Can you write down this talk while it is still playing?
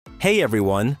Hey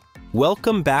everyone,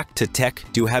 welcome back to Tech.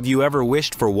 Have you ever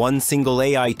wished for one single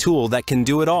AI tool that can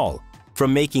do it all?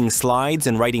 From making slides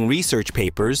and writing research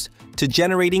papers, to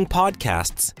generating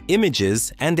podcasts,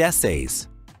 images, and essays.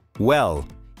 Well,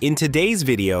 in today's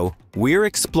video, we're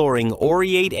exploring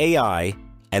Oreate AI,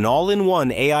 an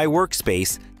all-in-one AI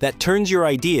workspace that turns your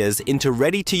ideas into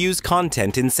ready-to-use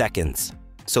content in seconds.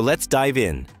 So let's dive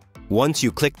in. Once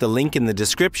you click the link in the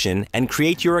description and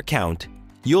create your account,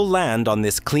 you'll land on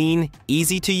this clean,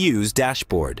 easy-to-use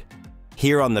dashboard.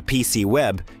 Here on the PC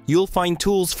web, you'll find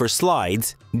tools for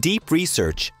slides, deep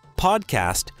research,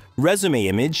 podcast, resume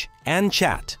image, and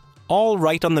chat, all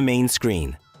right on the main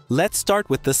screen. Let's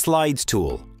start with the Slides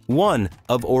tool, one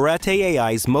of Oreate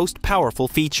AI's most powerful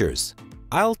features.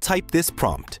 I'll type this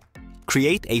prompt.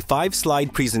 Create a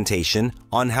 5-slide presentation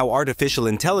on how artificial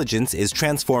intelligence is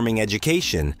transforming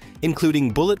education, including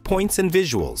bullet points and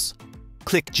visuals.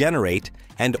 Click Generate,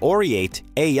 and Oreate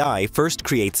AI first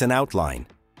creates an outline.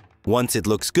 Once it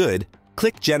looks good,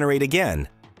 click Generate again.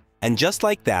 And just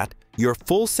like that, your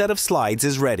full set of slides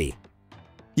is ready.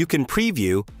 You can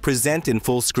preview, present in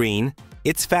full screen.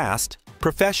 It's fast,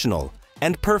 professional,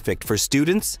 and perfect for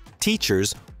students,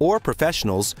 teachers, or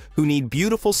professionals who need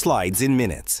beautiful slides in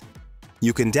minutes.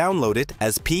 You can download it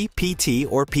as PPT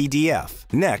or PDF.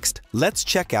 Next, let's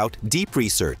check out Deep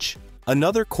Research,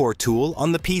 another core tool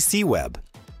on the PC web.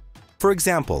 For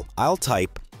example, I'll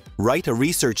type, write a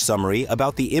research summary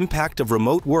about the impact of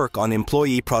remote work on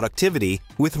employee productivity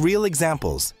with real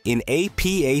examples in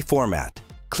APA format.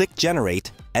 Click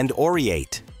Generate and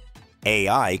Oreate.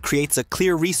 AI creates a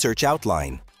clear research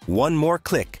outline. One more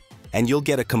click, and you'll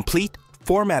get a complete,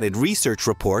 formatted research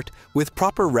report with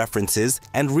proper references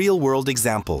and real-world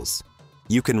examples.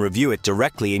 You can review it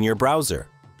directly in your browser.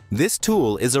 This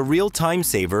tool is a real time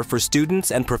saver for students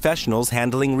and professionals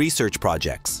handling research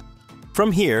projects.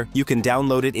 From here, you can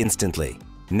download it instantly.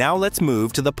 Now let's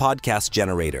move to the podcast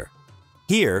generator.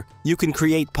 Here, you can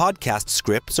create podcast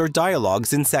scripts or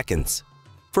dialogues in seconds.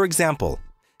 For example,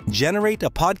 generate a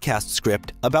podcast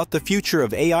script about the future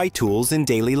of AI tools in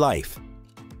daily life.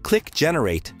 Click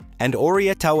Generate, and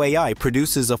Oreate AI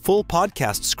produces a full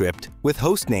podcast script with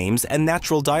host names and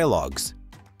natural dialogues.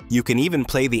 You can even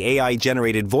play the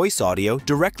AI-generated voice audio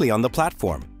directly on the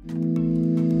platform.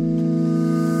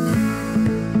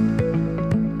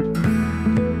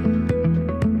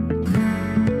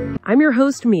 I'm your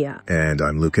host, Mia. And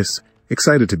I'm Lucas.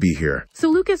 Excited to be here. So,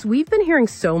 Lucas, we've been hearing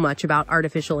so much about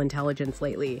artificial intelligence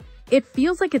lately. It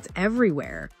feels like it's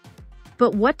everywhere.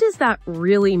 But what does that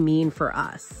really mean for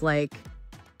us, like,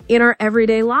 in our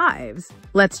everyday lives?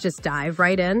 Let's just dive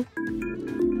right in.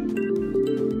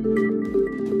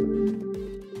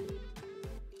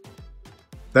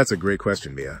 That's a great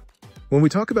question, Mia. When we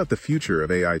talk about the future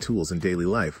of AI tools in daily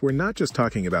life, we're not just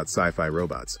talking about sci-fi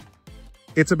robots.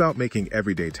 It's about making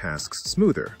everyday tasks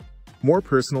smoother, more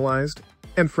personalized,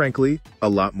 and frankly, a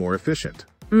lot more efficient.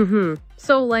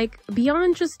 So, like,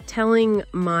 beyond just telling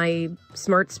my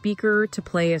smart speaker to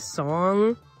play a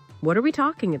song, what are we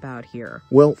talking about here?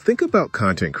 Well, think about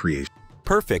content creation.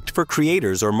 Perfect for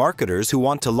creators or marketers who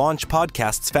want to launch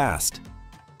podcasts fast.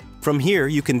 From here,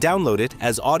 you can download it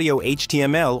as audio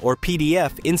HTML or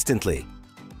PDF instantly.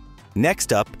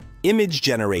 Next up, image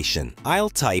generation. I'll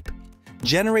type,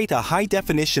 generate a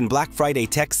high-definition Black Friday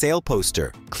tech sale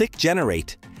poster. Click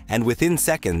Generate, and within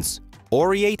seconds,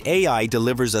 Oreate AI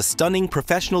delivers a stunning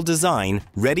professional design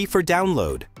ready for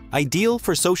download, ideal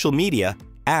for social media,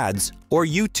 ads, or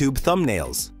YouTube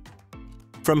thumbnails.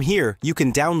 From here, you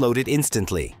can download it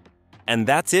instantly. And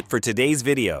that's it for today's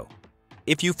video.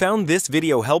 If you found this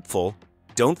video helpful,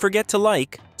 don't forget to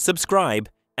like, subscribe,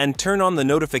 and turn on the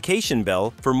notification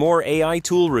bell for more AI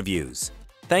tool reviews.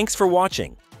 Thanks for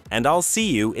watching, and I'll see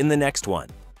you in the next one.